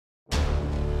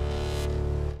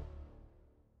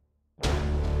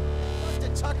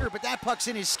Tucker, but that puck's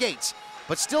in his skates.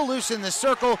 But still loose in the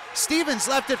circle. Stevens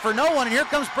left it for no one, and here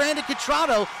comes Brandon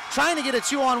Contrato trying to get a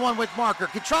 2-on-1 with Marker.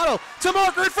 Contrato to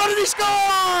Marker in front, and he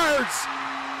scores!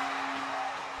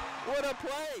 What a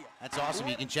play! That's awesome.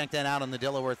 You can check that out on the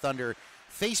Delaware Thunder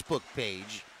Facebook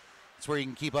page. It's where you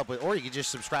can keep up with, or you can just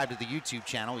subscribe to the YouTube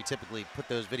channel. We typically put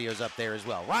those videos up there as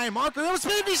well. Ryan Marker, that was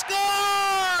 50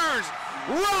 scores!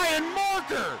 Ryan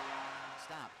Marker!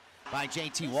 Stop by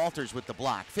JT Walters with the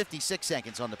block. 56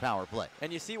 seconds on the power play.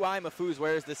 And you see why Mahfouz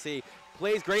wears the C.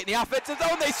 Plays great in the offensive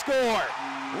zone, they score!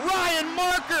 Ryan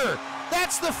Marker!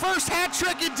 That's the first hat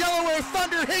trick in Delaware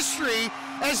Thunder history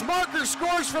as Marker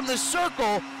scores from the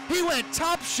circle. He went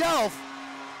top shelf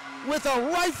with a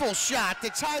rifle shot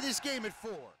to tie this game at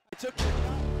 4. It took